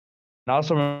I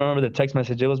also remember the text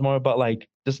message. It was more about like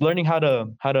just learning how to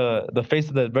the face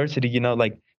of the adversity.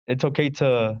 Like it's okay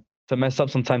to mess up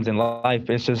sometimes in life.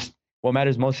 It's just what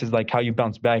matters most is like how you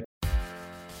bounce back.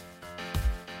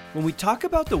 When we talk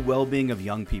about the well-being of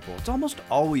young people, it's almost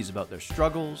always about their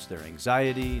struggles, their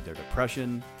anxiety, their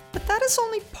depression. But that is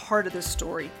only part of the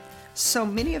story. So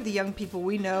many of the young people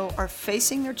we know are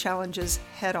facing their challenges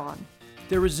head on.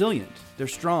 They're resilient, they're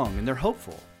strong, and they're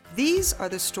hopeful. These are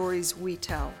the stories we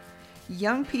tell.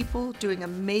 Young people doing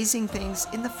amazing things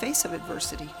in the face of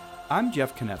adversity. I'm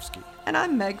Jeff Konevsky. And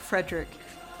I'm Meg Frederick.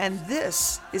 And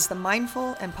this is the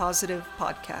Mindful and Positive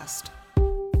Podcast.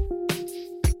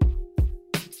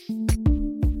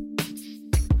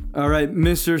 All right,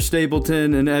 Mr.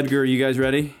 Stapleton and Edgar, you guys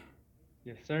ready?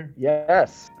 Yes, sir.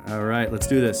 Yes. All right, let's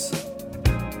do this.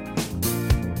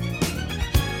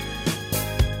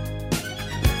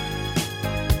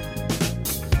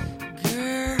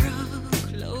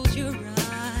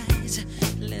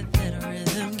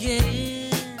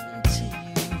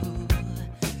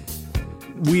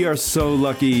 We are so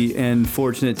lucky and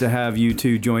fortunate to have you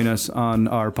two join us on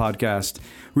our podcast.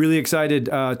 Really excited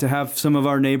to have some of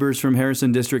our neighbors from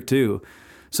Harrison District too.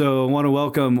 So I want to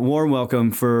warm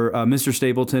welcome for Mr.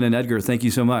 Stapleton and Edgar. Thank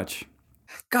you so much.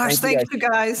 Gosh, thank you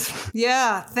guys.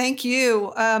 Yeah, thank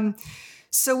you.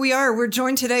 So we're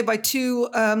joined today by two,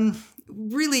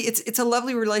 really, it's a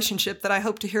lovely relationship that I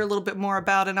hope to hear a little bit more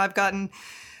about. And I've gotten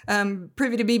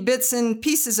privy to be bits and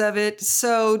pieces of it.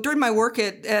 So during my work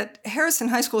at Harrison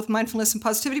High School with Mindfulness and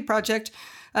Positivity Project,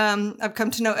 I've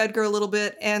come to know Edgar a little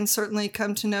bit and certainly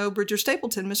come to know Bridger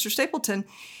Stapleton, Mr. Stapleton.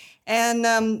 And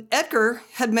Edgar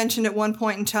had mentioned at one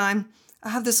point in time, I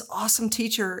have this awesome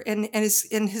teacher and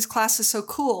his class is so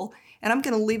cool. And I'm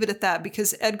going to leave it at that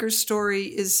because Edgar's story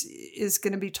is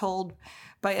going to be told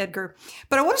by Edgar.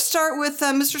 But I want to start with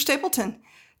Mr. Stapleton.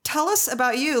 Tell us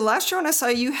about you. Last year when I saw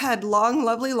you, you had long,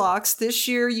 lovely locks. This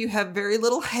year you have very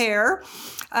little hair.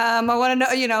 I want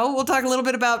to know, we'll talk a little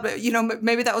bit about,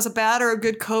 maybe that was a bad or a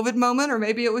good COVID moment, or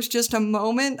maybe it was just a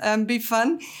moment, be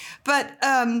fun. But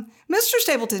Mr.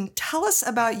 Stapleton, tell us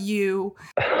about you.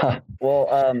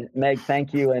 Well, Meg,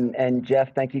 thank you. And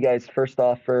Jeff, thank you guys first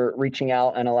off for reaching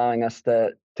out and allowing us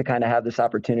to kind of have this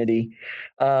opportunity.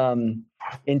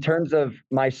 In terms of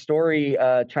my story,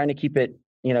 trying to keep it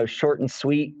short and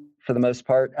sweet for the most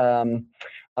part.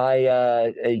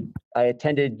 I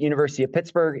attended University of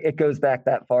Pittsburgh. It goes back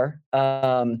that far.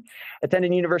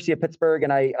 Attended University of Pittsburgh,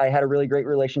 and I had a really great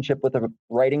relationship with a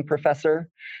writing professor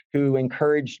who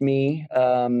encouraged me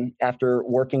after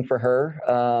working for her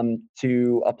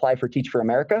to apply for Teach for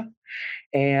America.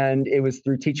 And it was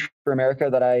through Teach for America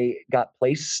that I got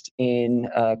placed in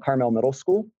Carmel Middle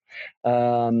School.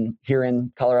 Here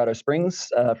in Colorado Springs.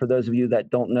 For those of you that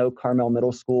don't know, Carmel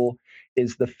Middle School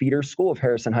is the feeder school of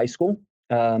Harrison High School.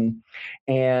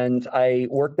 And I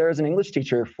worked there as an English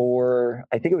teacher for,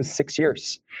 I think it was 6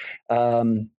 years.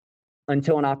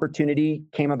 Until an opportunity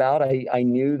came about, I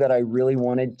knew that I really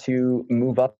wanted to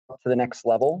move up to the next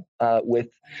level with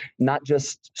not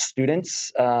just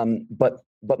students,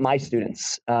 but my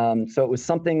students. So it was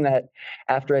something that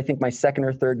after I think my second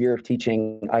or third year of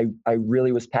teaching, I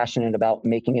really was passionate about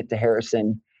making it to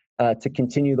Harrison to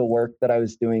continue the work that I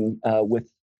was doing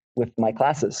with my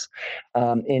classes.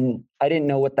 And I didn't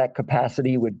know what that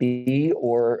capacity would be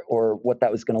or what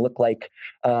that was going to look like.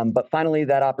 But finally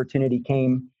that opportunity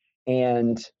came,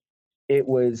 and it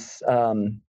was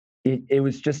it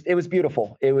was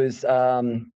beautiful. It was how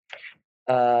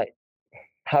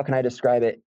can I describe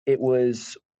it? It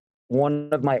was one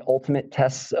of my ultimate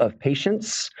tests of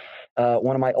patience,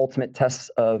 one of my ultimate tests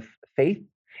of faith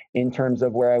in terms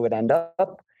of where I would end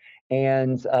up.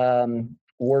 And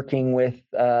working with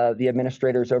the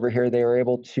administrators over here, they were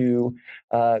able to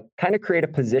kind of create a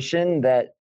position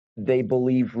that they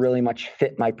believe really much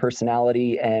fit my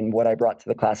personality and what I brought to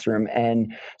the classroom.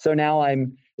 And so now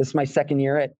this is my second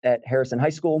year at Harrison High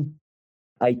School.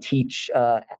 I teach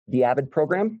the AVID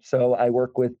program. So I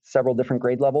work with several different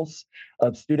grade levels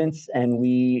of students, and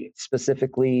we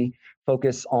specifically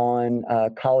focus on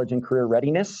college and career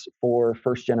readiness for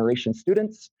first generation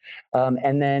students.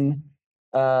 And then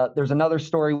there's another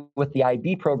story with the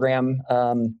IB program,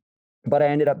 but I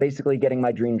ended up basically getting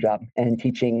my dream job and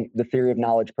teaching the theory of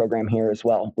knowledge program here as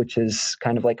well, which is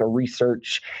kind of like a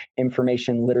research,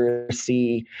 information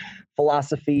literacy,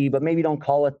 philosophy, but maybe don't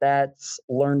call it that.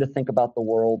 Learn to think about the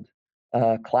world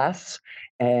class.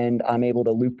 And I'm able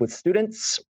to loop with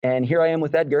students. And here I am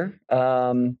with Edgar,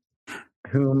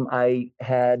 whom I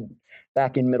had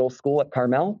back in middle school at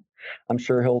Carmel. I'm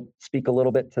sure he'll speak a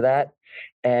little bit to that.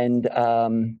 And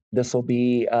this will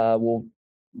be, we'll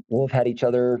we'll have had each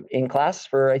other in class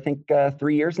for, I think,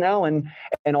 3 years now. And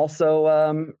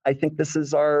also, I think this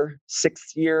is our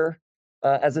 6th year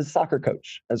as a soccer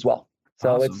coach as well.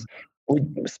 So Awesome. we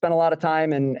spent a lot of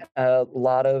time and a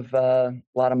lot of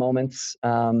moments.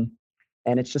 And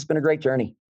it's just been a great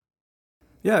journey.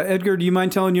 Yeah. Edgar, do you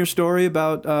mind telling your story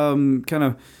about kind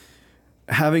of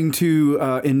having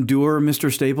to endure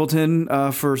Mr. Stapleton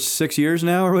for 6 years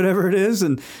now or whatever it is?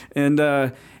 And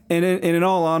in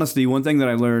all honesty, one thing that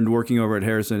I learned working over at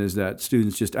Harrison is that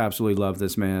students just absolutely love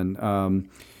this man.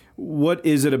 What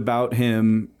is it about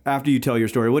him, after you tell your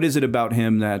story, what is it about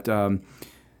him that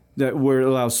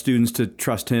allows students to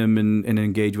trust him and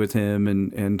engage with him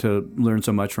and to learn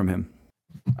so much from him?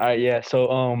 All right, yeah. So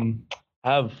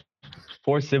I have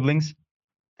 4 siblings,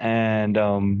 and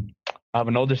I have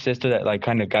an older sister that like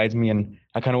kind of guides me, and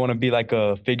I kind of want to be like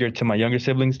a figure to my younger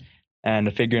siblings and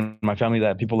a figure in my family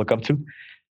that people look up to.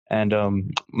 And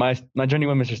my journey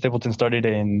with Mr. Stapleton started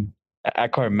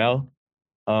at Carmel.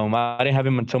 I didn't have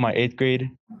him until my 8th grade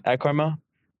at Carmel,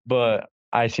 but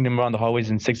I seen him around the hallways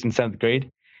in 6th and 7th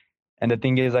grade. And the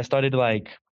thing is, I started like,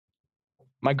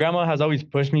 my grandma has always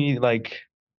pushed me like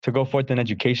to go forth in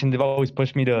education. They've always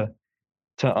pushed me to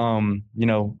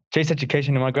chase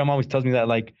education. And my grandma always tells me that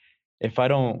like, if I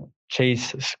don't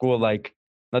chase school, like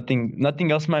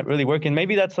nothing else might really work. And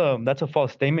maybe that's a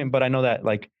false statement, but I know that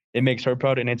like it makes her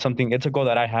proud, and it's a goal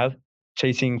that I have,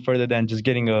 chasing further than just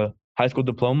getting a high school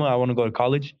diploma. I want to go to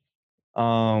college.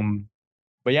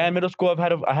 But yeah, in middle school, I've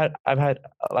had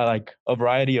like a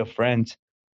variety of friends.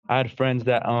 I had friends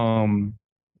that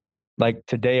like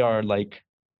today are like,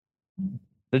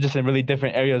 they're just in really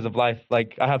different areas of life.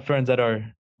 Like I have friends that are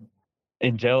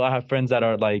in jail. I have friends that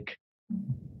are like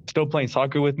still playing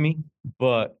soccer with me,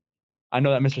 but I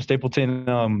know that Mr.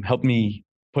 Stapleton helped me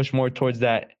push more towards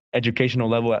that educational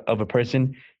level of a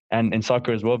person, and in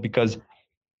soccer as well, because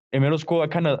in middle school I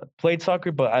kind of played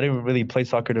soccer, but I didn't really play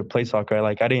soccer to play soccer.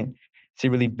 Like I didn't see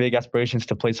really big aspirations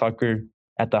to play soccer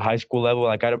at the high school level.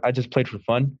 Like I just played for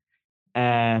fun.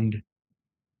 And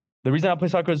the reason I play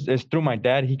soccer is through my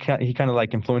dad. He kind of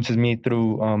like influences me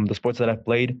through the sports that I've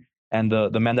played and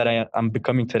the man that I'm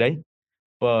becoming today.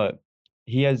 But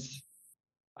he has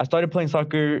I started playing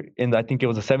soccer in, I think it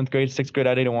was the 7th grade, 6th grade.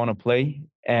 I didn't want to play.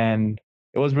 And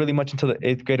it was really much until the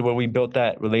 8th grade where we built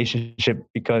that relationship,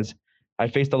 because I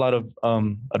faced a lot of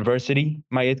adversity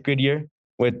my 8th grade year,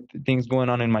 with things going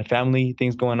on in my family,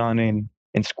 things going on in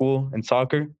school and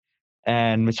soccer.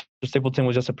 And Mr. Stapleton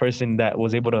was just a person that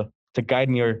was able to guide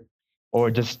me,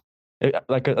 or just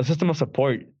like a system of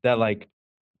support that like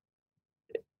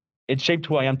it shaped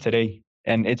who I am today,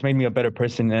 and it's made me a better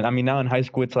person. And I mean, now in high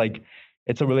school, it's like,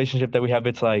 it's a relationship that we have.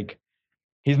 It's like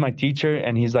he's my teacher,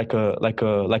 and he's like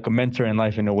a mentor in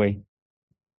life in a way.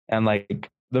 And like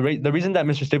the reason that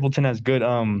Mr. Stapleton has good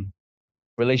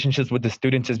relationships with the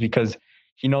students is because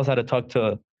he knows how to talk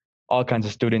to all kinds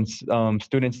of students,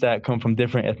 students that come from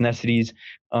different ethnicities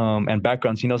and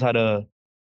backgrounds. He knows how to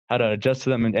adjust to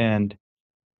them, and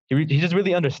he just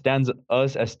really understands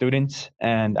us as students.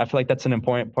 And I feel like that's an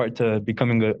important part to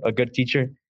becoming a good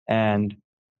teacher. And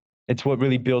it's what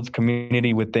really builds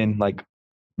community within like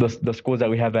the schools that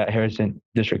we have at Harrison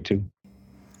District 2.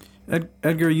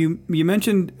 Edgar, you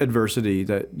mentioned adversity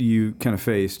that you kind of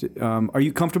faced. Are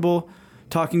you comfortable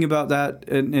talking about that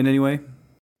in any way?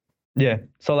 Yeah.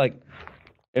 So like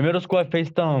in middle school, I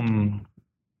faced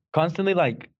constantly,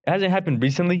 like it hasn't happened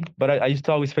recently, but I used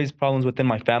to always face problems within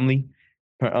my family,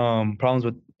 problems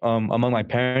with among my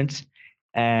parents,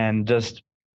 and just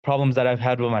problems that I've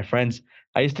had with my friends.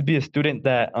 I used to be a student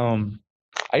that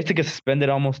I used to get suspended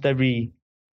almost every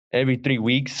 3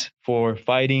 weeks for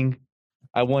fighting.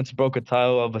 I once broke a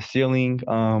tile of a ceiling.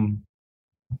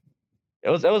 It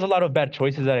was a lot of bad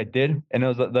choices that I did, and it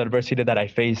was the adversity that I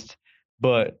faced.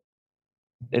 But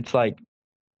it's like,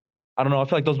 I don't know. I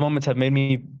feel like those moments have made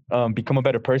me become a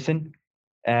better person,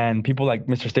 and people like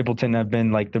Mr. Stapleton have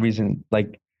been like the reason,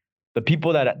 like the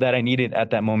people that I needed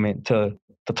at that moment to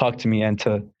talk to me and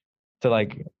to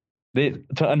like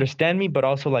to understand me, but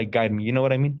also like guide me. You know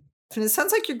what I mean? And it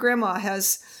sounds like your grandma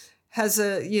has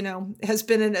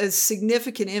been a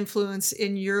significant influence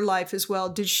in your life as well.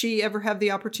 Did she ever have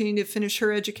the opportunity to finish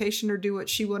her education or do what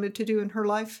she wanted to do in her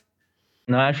life?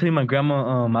 No, actually, my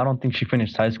grandma, I don't think she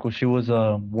finished high school. She was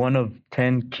one of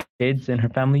 10 kids in her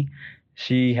family.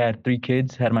 She had 3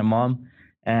 kids, had my mom,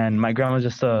 and my grandma's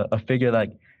just a figure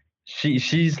like,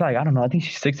 she's like, I don't know, I think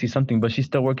she's 60 something, but she's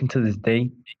still working to this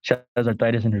day. She has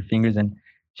arthritis in her fingers, and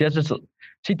she has just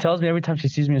she tells me every time she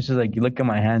sees me, she's like, you look at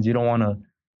my hands, you don't want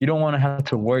to have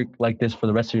to work like this for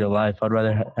the rest of your life. I'd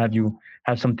rather have you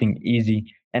have something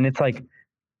easy. And it's like,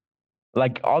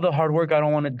 like all the hard work, I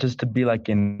don't want it just to be like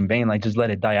in vain, like just let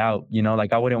it die out,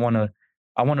 like I want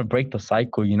to break the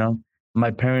cycle,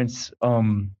 My parents,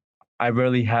 I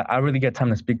really get time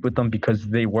to speak with them because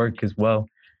they work as well.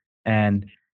 And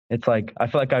it's like, I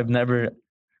feel like I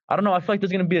don't know, I feel like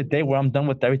there's going to be a day where I'm done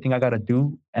with everything I got to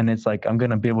do. And it's like, I'm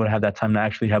going to be able to have that time to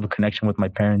actually have a connection with my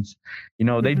parents.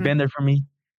 They've Hmm. been there for me.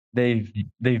 They've,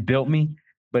 they've built me,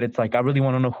 but it's like, I really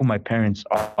want to know who my parents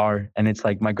are. And it's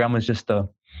like, my grandma's just a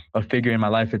figure in my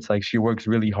life. It's like, she works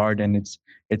really hard, and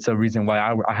it's a reason why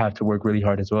I have to work really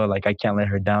hard as well. Like, I can't let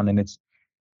her down. And it's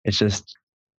just,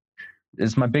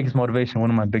 it's my biggest motivation. One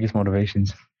of my biggest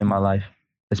motivations in my life.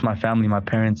 It's my family, my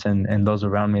parents, and those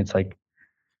around me. It's like,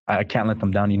 I can't let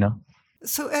them down.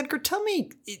 So, Edgar, tell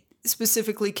me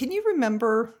specifically, can you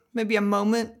remember maybe a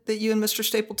moment that you and Mr.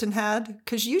 Stapleton had?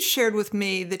 Because you shared with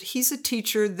me that he's a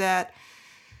teacher that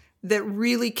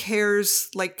really cares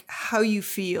like how you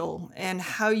feel and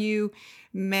how you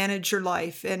manage your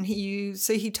life. And you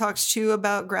say he talks to you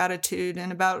about gratitude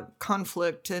and about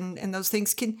conflict and those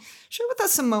things. Can share with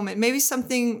us a moment, maybe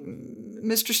something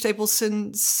Mr.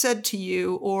 Stapleton said to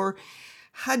you, or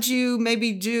had you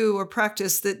maybe do or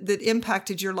practice that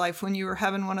impacted your life when you were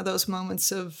having one of those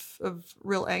moments of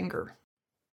real anger?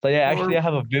 So yeah, actually, Or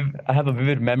I have a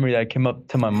vivid memory that came up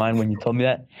to my mind when you told me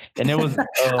that, and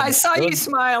I saw it you was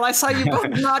smile. I saw you both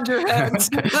nod your heads.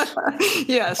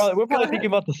 Yes. we're Go probably ahead. thinking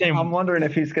about the I'm same. wondering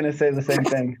if he's going to say the same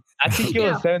thing. I think it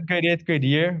Yeah. was seventh grade, eighth grade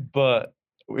year, but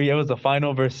it was a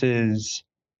final versus,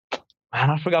 man,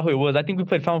 I forgot who it was. I think we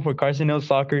played final for Carson Hills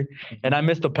soccer, and I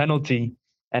missed a penalty,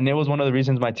 and it was one of the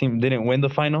reasons my team didn't win the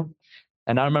final.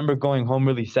 And I remember going home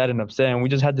really sad and upset, and we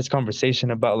just had this conversation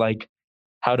about like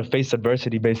how to face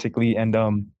adversity basically, and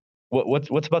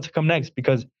what's about to come next,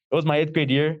 because it was my eighth grade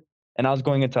year, and I was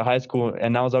going into high school,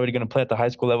 and I was already going to play at the high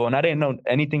school level, and I didn't know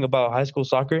anything about high school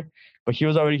soccer, but he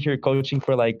was already here coaching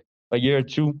for like a year or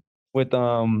two with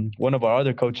one of our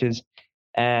other coaches.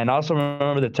 And I also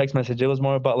remember the text message. It was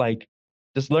more about like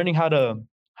just learning how to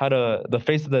the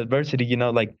face of the adversity,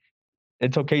 like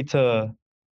it's okay to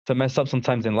mess up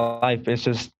sometimes in life. It's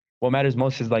just what matters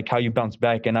most is like how you bounce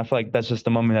back. And I feel like that's just the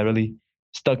moment that really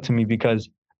stuck to me, because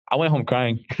I went home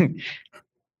crying,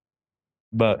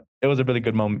 but it was a really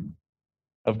good moment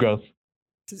of growth.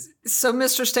 So,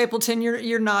 Mr. Stapleton,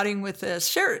 you're nodding with this.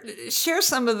 Share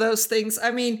some of those things.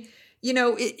 I mean,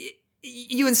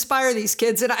 you inspire these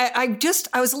kids, and I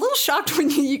was a little shocked when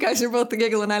you guys are both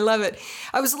giggling. I love it.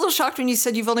 I was a little shocked when you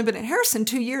said you've only been at Harrison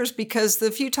 2 years, because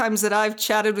the few times that I've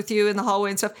chatted with you in the hallway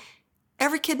and stuff,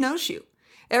 every kid knows you.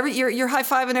 You're high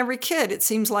fiving every kid, it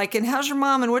seems like. And how's your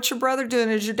mom? And what's your brother doing?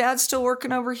 Is your dad still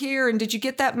working over here? And did you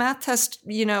get that math test,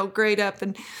 grade up?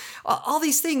 And all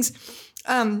these things.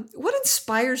 What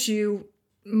inspires you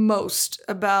most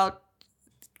about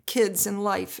kids and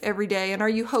life every day? And are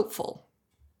you hopeful?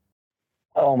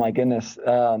 Oh my goodness.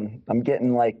 I'm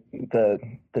getting like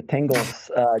the tingles,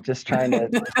 just trying to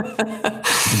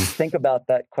think about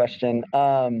that question.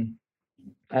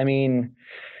 I mean,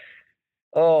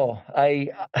 oh, I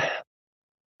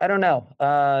don't know.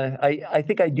 I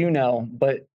think I do know,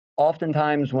 but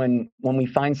oftentimes when we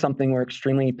find something we're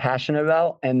extremely passionate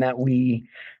about and that we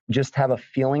just have a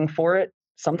feeling for it,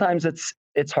 sometimes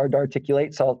it's hard to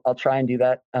articulate. So I'll try and do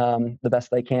that the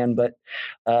best I can. But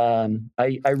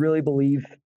I really believe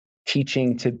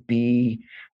teaching to be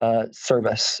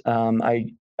service. I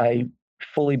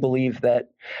fully believe that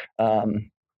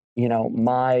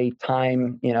my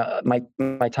time,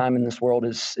 my time in this world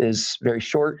is very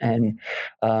short, and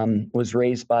was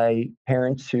raised by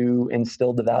parents who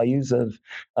instilled the values of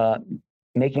uh,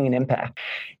 making an impact.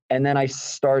 And then I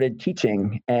started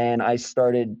teaching, and I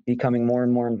started becoming more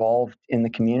and more involved in the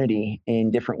community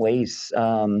in different ways.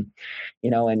 And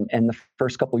the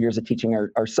first couple of years of teaching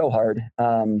are so hard.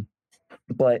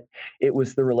 But it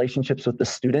was the relationships with the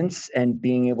students and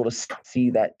being able to see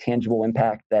that tangible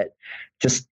impact that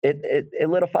just it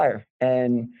lit a fire.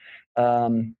 And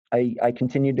I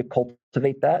continued to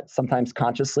cultivate that, sometimes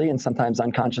consciously and sometimes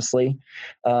unconsciously.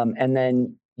 And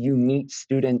then you meet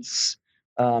students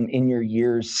in your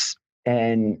years,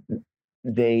 and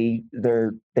they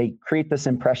create this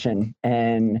impression.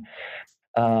 And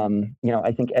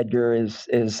I think Edgar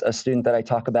is a student that I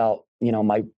talk about.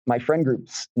 My friend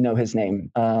groups know his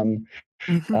name.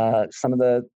 Mhm. Some of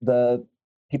the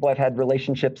people I've had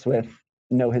relationships with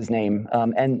know his name,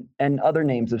 and other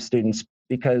names of students,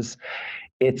 because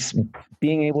it's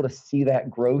being able to see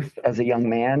that growth as a young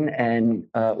man and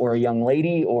or a young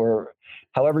lady, or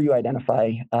however you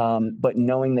identify, but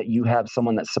knowing that you have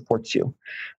someone that supports you,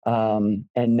 and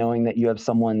knowing that you have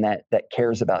someone that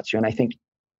cares about you. And I think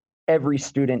every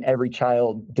student, every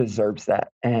child deserves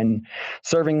that. And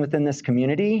serving within this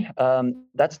community,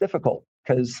 that's difficult,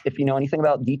 because if you know anything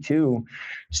about D2,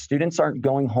 students aren't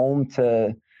going home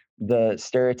to the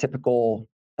stereotypical,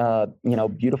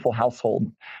 beautiful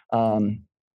household.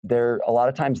 They're a lot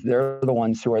of times they're the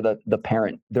ones who are the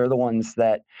parent. They're the ones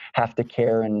that have to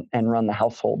care and run the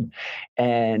household.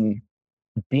 And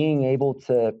being able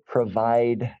to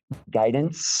provide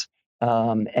guidance,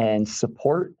 and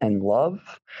support and love,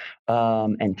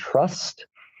 and trust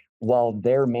while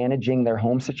they're managing their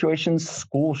home situations,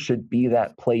 school should be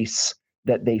that place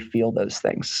that they feel those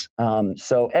things.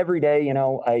 So every day,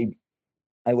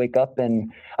 I wake up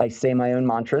and I say my own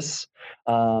mantras.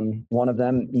 One of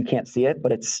them, you can't see it,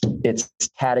 but it's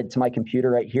tatted to my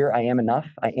computer right here. I am enough.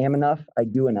 I am enough. I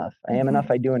do enough. I am enough.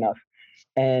 I do enough.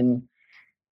 And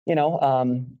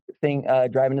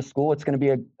driving to school, it's going to be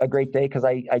a great day because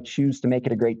I choose to make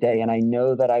it a great day. And I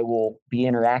know that I will be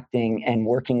interacting and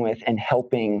working with and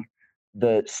helping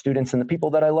the students and the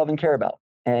people that I love and care about.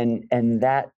 And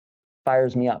that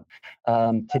fires me up.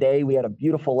 Today, we had a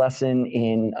beautiful lesson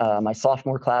in my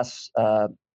sophomore class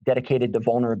dedicated to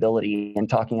vulnerability and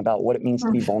talking about what it means to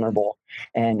be vulnerable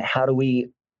and how do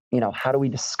we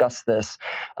discuss this?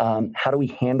 How do we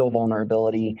handle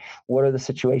vulnerability? What are the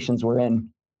situations we're in?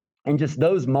 And just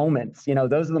those moments,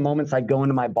 those are the moments I go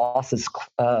into my boss's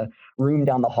room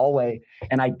down the hallway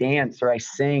and I dance or I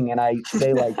sing and I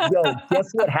say like, yo, guess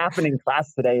what happened in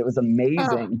class today? It was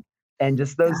amazing. And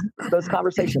just those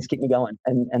conversations keep me going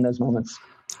and those moments.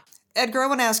 Edgar, I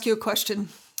want to ask you a question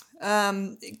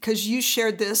because you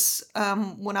shared this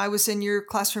when I was in your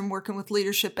classroom working with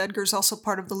leadership. Edgar's also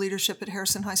part of the leadership at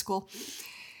Harrison High School.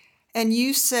 And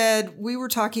you said, we were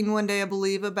talking one day, I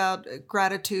believe, about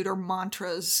gratitude or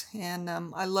mantras. And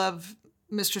I love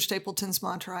Mr. Stapleton's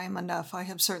mantra, I am enough. I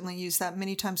have certainly used that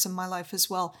many times in my life as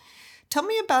well. Tell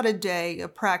me about a day, a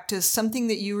practice, something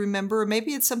that you remember, or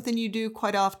maybe it's something you do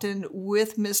quite often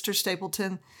with Mr.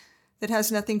 Stapleton that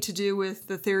has nothing to do with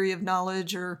the theory of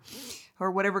knowledge or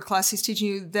whatever class he's teaching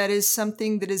you, that is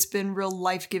something that has been real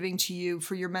life-giving to you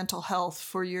for your mental health,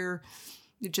 for your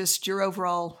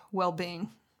overall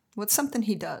well-being. What's something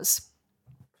he does?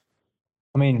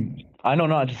 I mean, I know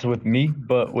not just with me,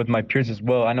 but with my peers as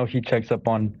well. I know he checks up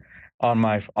on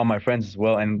my friends as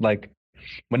well. And like,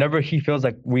 whenever he feels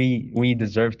like we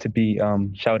deserve to be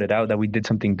shouted out, that we did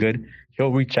something good,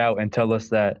 he'll reach out and tell us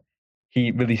that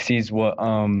he really sees what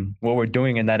we're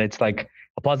doing and that it's like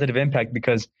a positive impact.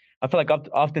 Because I feel like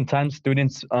oftentimes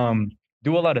students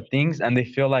do a lot of things and they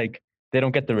feel like they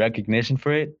don't get the recognition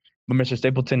for it. But Mr.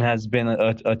 Stapleton has been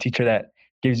a teacher that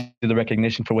gives you the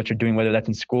recognition for what you're doing, whether that's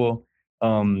in school,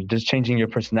 just changing your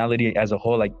personality as a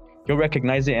whole. Like, he'll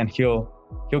recognize it and he'll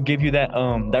give you that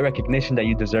recognition that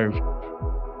you deserve.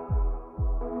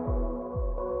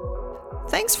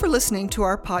 Thanks for listening to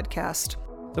our podcast.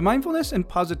 The Mindfulness and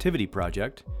Positivity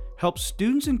Project helps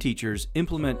students and teachers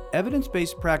implement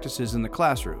evidence-based practices in the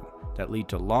classroom that lead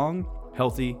to long,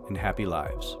 healthy, and happy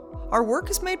lives. Our work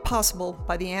is made possible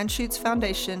by the Anschutz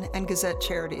Foundation and Gazette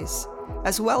Charities,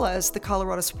 as well as the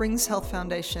Colorado Springs Health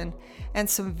Foundation and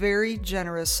some very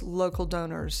generous local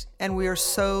donors, and we are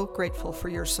so grateful for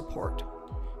your support.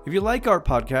 If you like our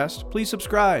podcast, please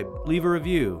subscribe, leave a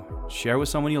review, share with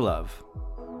someone you love.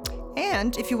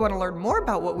 And if you want to learn more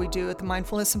about what we do at the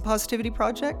Mindfulness and Positivity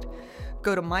Project,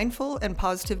 go to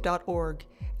mindfulandpositive.org,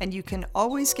 and you can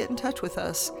always get in touch with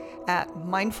us at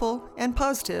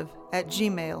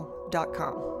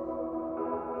mindfulandpositive@gmail.com.